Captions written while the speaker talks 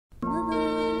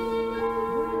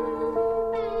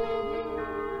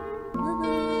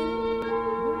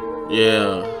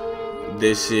Yeah,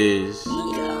 this is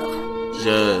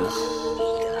just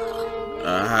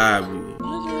a hobby.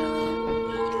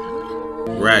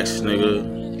 Racks, nigga.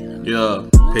 Yeah,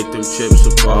 pick them chips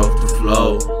up off the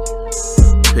floor.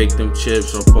 Pick them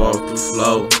chips up off the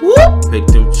floor. Pick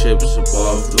them chips up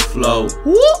off the floor.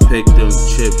 Pick them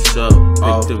chips up.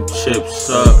 Pick them chips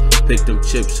up. Pick them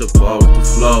chips up off the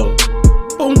floor.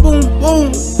 Boom, boom,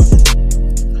 boom.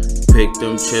 Pick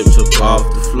them chips up off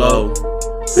the floor.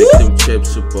 Pick them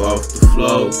chips up off the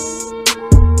floor.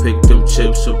 Pick them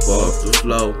chips up off the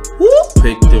floor.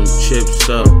 Pick them chips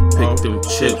up. Pick them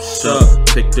chips up.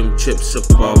 Pick them chips up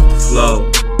off the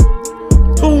floor.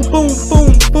 Boom, boom,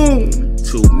 boom, boom.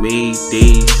 To me,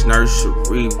 these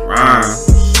nursery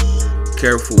rhymes.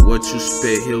 Careful what you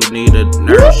spit, he'll need a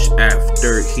nurse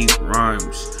after he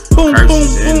rhymes.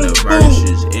 Curses in the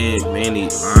verses in many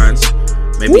lines.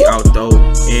 Maybe I'll throw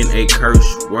in a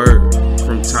curse word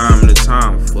from time to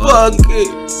time. Fuck it.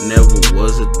 Never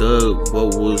was a thug,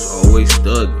 but was always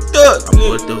thuggin. I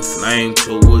put the flame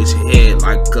to his head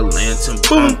like a lantern.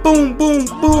 Boom, boom, boom,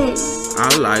 boom.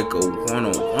 I like a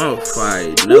one-on-one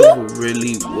fight. Never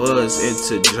really was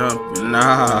into jumping,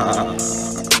 nah.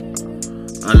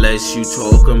 Unless you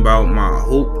talking about my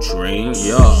hoop dreams.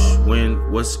 Yeah.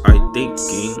 When was I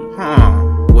thinking?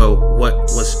 Well, what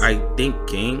was I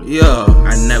thinking? Yeah.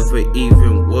 I never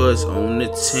even was on the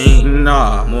team.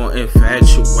 Nah. More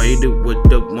infatuated with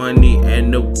the money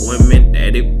and the women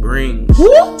that it brings.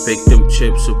 Pick them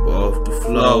chips up off the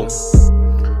floor.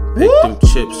 Pick them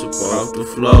chips up off the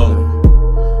floor.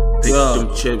 Pick them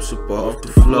chips up off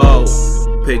the floor.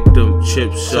 Pick them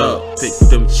chips up. Pick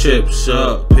them chips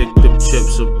up. Pick them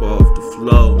chips up off the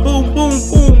floor. Boom, boom,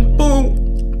 boom,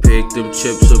 boom. Pick them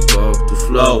chips up off the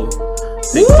floor.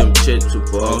 Pick them chips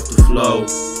up off the floor.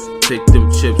 Pick them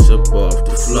chips up off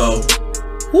the floor.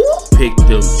 Pick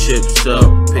them chips up.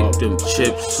 Pick them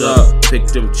chips up. Pick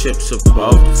them chips up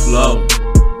off the floor.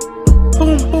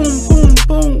 Boom, boom, boom,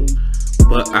 boom.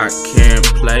 But I can't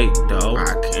play though.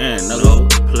 I can't no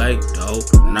play though.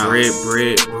 Nah.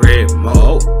 Bread,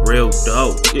 mo, real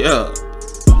dope. Yeah.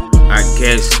 I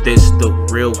guess this the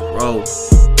real bro.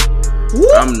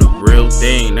 I'm the real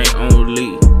thing. They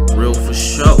only real for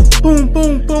show. Boom,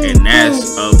 boom, boom. And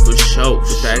that's for show.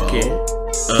 Stacking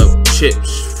up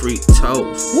chips, free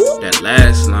toast. That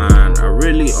last line, I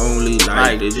really only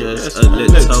liked it just a little.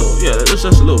 Yeah, it's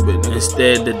just a little bit. Nigga.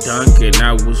 Instead of dunking,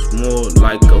 I was more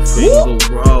like a finger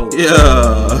roll.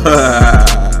 Yeah.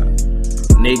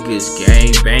 Niggas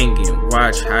gang banging,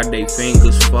 watch how they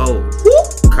fingers fold.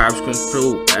 Cops come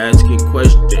through asking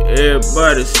questions.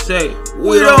 Everybody say,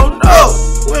 we don't know.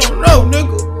 We don't know,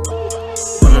 nigga.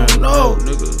 We don't know,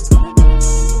 nigga.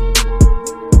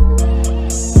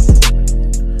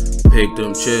 Pick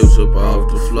them chips up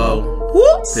off the floor.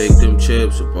 Pick them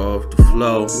chips up off the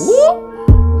floor.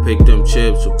 Pick them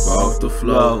chips up off the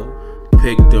floor.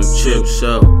 Pick them chips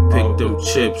up. Pick them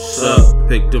chips up.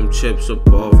 Pick them chips up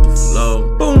off the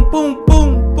floor. Boom, boom,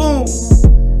 boom, boom.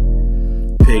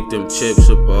 Pick them chips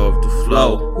up off the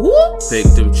floor. Pick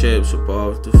them chips up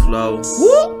off the floor.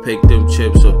 Pick them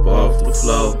chips up off the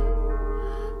floor.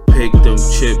 Pick them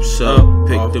chips up.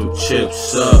 Pick them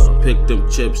chips up. Pick them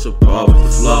chips up off the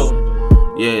floor.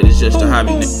 Yeah, it's just a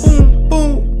hobby.